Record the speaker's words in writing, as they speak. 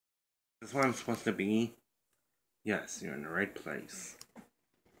This where I'm supposed to be? Yes, you're in the right place.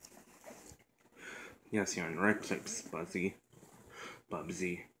 Yes, you're in the right place, Bazzi.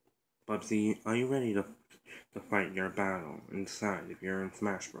 Bubsy, are you ready to fight your battle and decide if you're in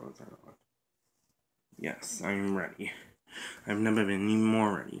Smash Bros. Or not? Yes, I'm ready. I've never been any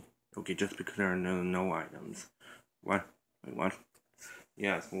more ready. Okay, just because there are no items. What? Wait, what?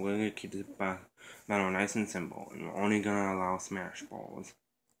 Yes, but we're gonna keep this battle nice and simple, and we're only gonna allow Smash Balls.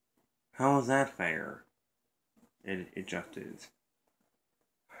 How is that fair? It just is.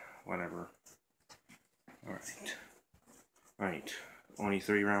 Whatever. Alright. Right. Only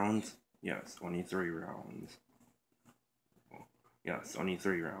 3 rounds? Yes, only 3 rounds. Yes, only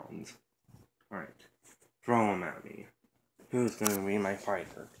 3 rounds. Alright. Throw him at me. Who's gonna be my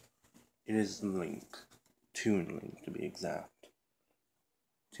fighter? It is Link. Toon Link, to be exact.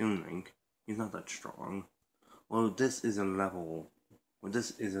 Toon Link? He's not that strong. Well, this is a level...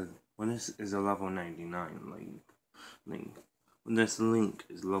 this is a level 99 Link. This Link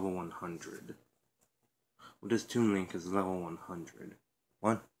is level 100. This Toon Link is level 100.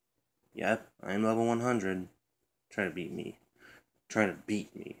 What? Yep, I'm level 100. Try to beat me.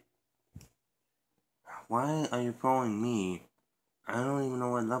 Why are you throwing me? I don't even know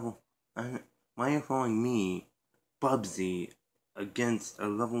what level. Why are you throwing me, Bubsy, against a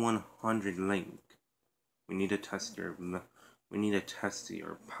level 100 Link? We need to test your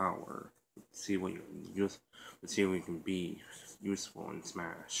power. Let's see what let's see if we can be useful in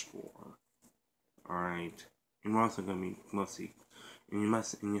Smash 4. Alright. And we're also gonna be mostly, and you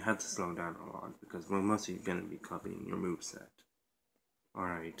have to slow down a lot because we're mostly gonna be copying your moveset.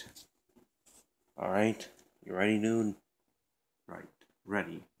 Alright. Alright. You ready, dude? Right.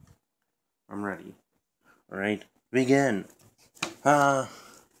 Ready. I'm ready. Alright. Begin. Ha.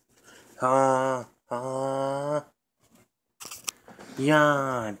 Ha. Ha.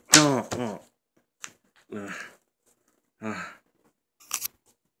 Yeah. Don't.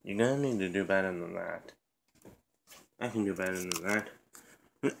 You're gonna need to do better than that. I can do better than that.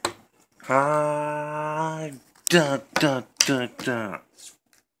 Ha. Da. Da. Da. Da.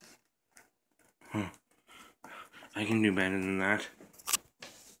 I can do better than that.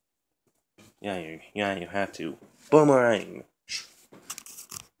 Yeah, you have to. Boomerang!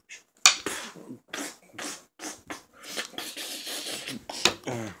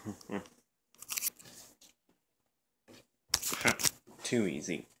 Too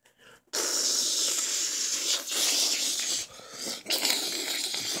easy.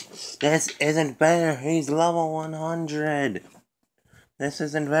 This isn't fair. He's level 100. This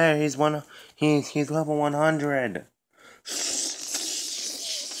isn't fair. He's level 100.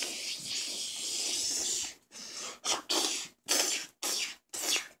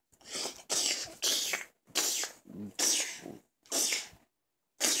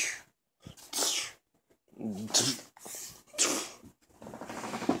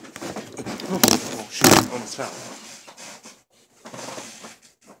 Oh shit, almost fell.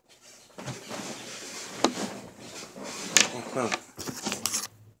 Oh, no.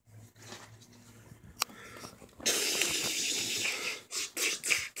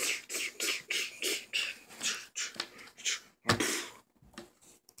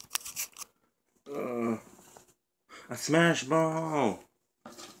 A smash ball!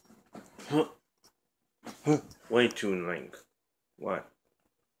 Way too Link. What?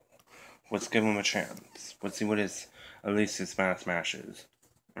 Let's give him a chance. Let's see what at least his smash is.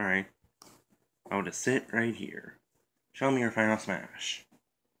 Alright. I'll just sit right here. Show me your final smash.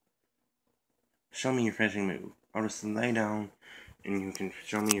 Show me your finishing move. I'll just lay down and you can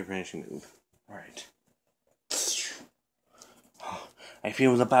show me your finishing move. Alright. I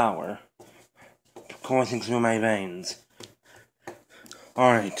feel the power coursing through my veins.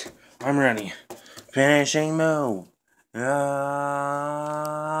 Alright, I'm ready. Finishing move.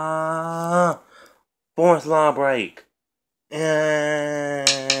 Fourth law break.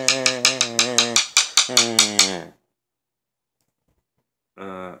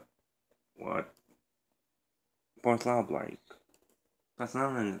 What? Fourth law break. That's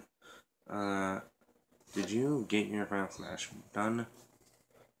not an, did you get your final smash done?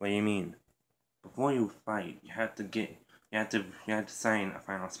 What do you mean? Before you fight, you had to sign a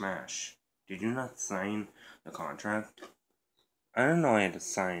final smash. Did you not sign the contract? I didn't know I had to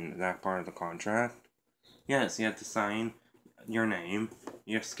sign that part of the contract. Yes, you had to sign your name,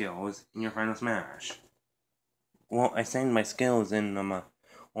 your skills, and your final smash. Well, I signed my skills in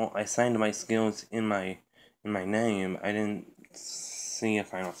I signed my skills in my name. I didn't see a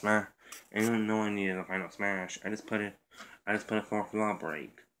final smash. I didn't know I needed a final smash. I just put a fourth law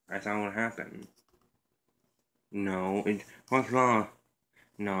break. I thought it would happen. No, fourth law.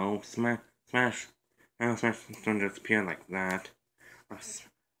 No, Final Smash don't just appear like that. A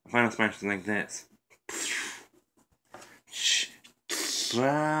Final Smash is like this.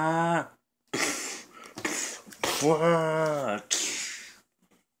 Blah.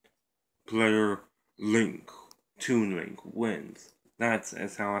 Player Link, Toon Link wins.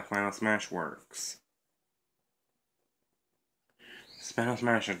 That's how a Final Smash works. Final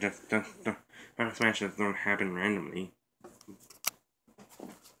Smash Final Smashes don't happen randomly.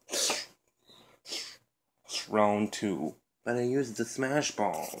 Round 2. But I used the Smash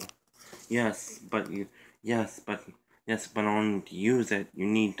Ball. Yes, but only to use it, you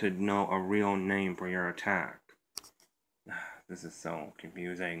need to know a real name for your attack. This is so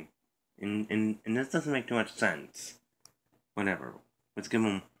confusing. And this doesn't make too much sense. Whatever. Let's give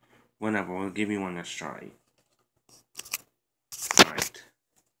him... Whatever, we'll give you one last try. Right.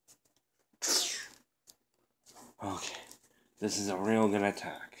 Okay. This is a real good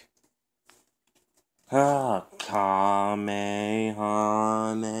attack. What?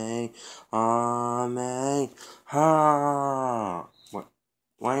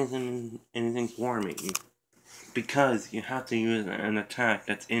 Why isn't anything for me? Because you have to use an attack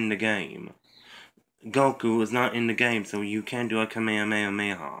that's in the game. Goku is not in the game, so you can't do a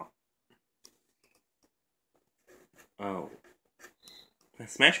Kamehameha. Oh.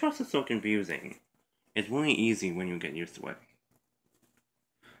 Smash Bros is so confusing. It's really easy when you get used to it.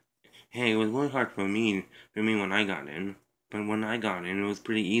 Hey, it was really hard for me when I got in. But when I got in, it was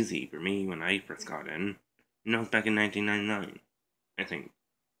pretty easy for me when I first got in. And that was back in 1999, I think.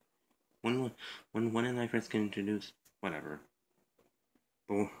 When did I first get introduced? Whatever.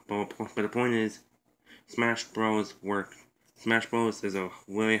 But the point is, Smash Bros. Smash Bros. Is a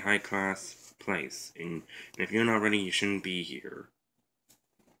really high class place, and if you're not ready, you shouldn't be here.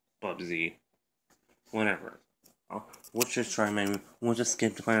 Bubsy. Whatever. We'll just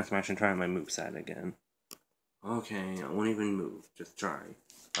skip the Final Smash and try my moveset again. Okay, I won't even move. Just try.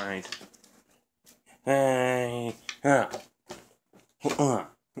 Alright. Hey!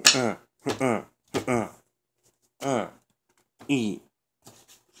 E.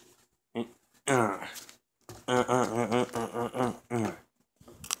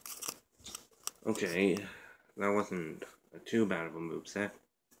 Okay, that wasn't too bad of a moveset,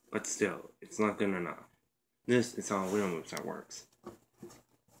 but still, it's not good enough. This is how a real moveset works.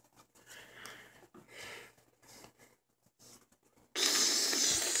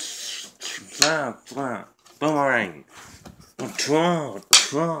 Boomerang!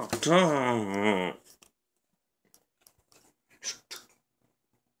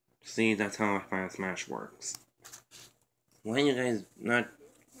 See, that's how a Final Smash works. Why are you guys not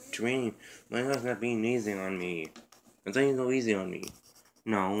why are you guys not being easy on me? I thought you go easy on me.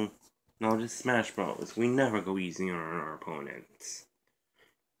 No, this Smash Bros. We never go easy on our opponents.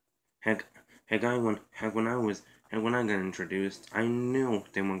 Heck, when I got introduced, I knew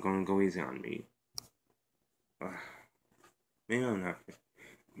they weren't going to go easy on me. Maybe I'm not.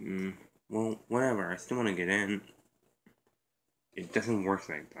 Well, whatever. I still want to get in. It doesn't work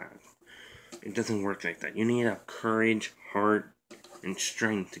like that. It doesn't work like that. You need a courage, heart, and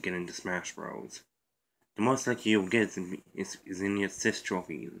strength to get into Smash Bros. The most likely you'll get is in the assist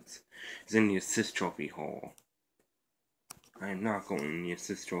trophies. Is in the assist trophy hole. I am not going in the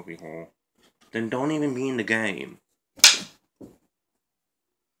assist trophy hole. Then don't even be in the game.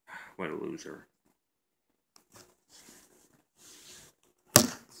 What a loser.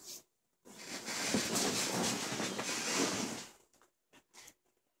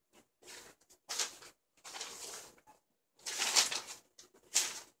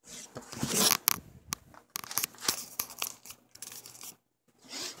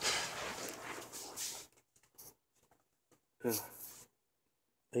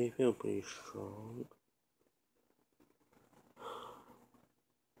 I feel pretty strong.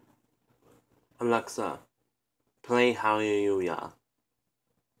 Alexa, play Hallelujah.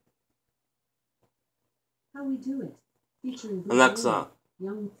 How we do it? Featuring Alexa,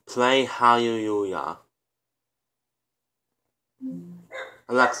 play Hallelujah.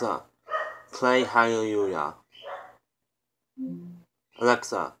 Alexa, play Hallelujah.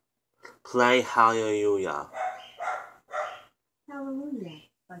 Alexa, play Hallelujah. Hallelujah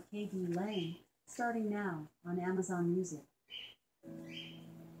by K.D. Lang, starting now on Amazon Music.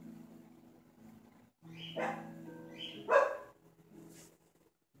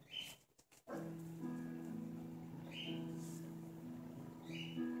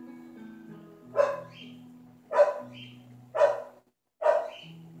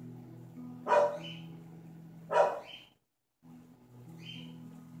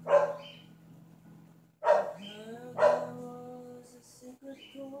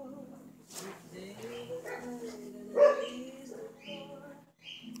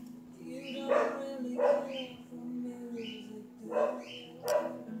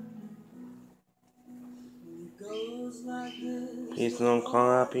 Please don't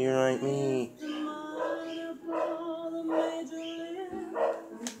copyright me.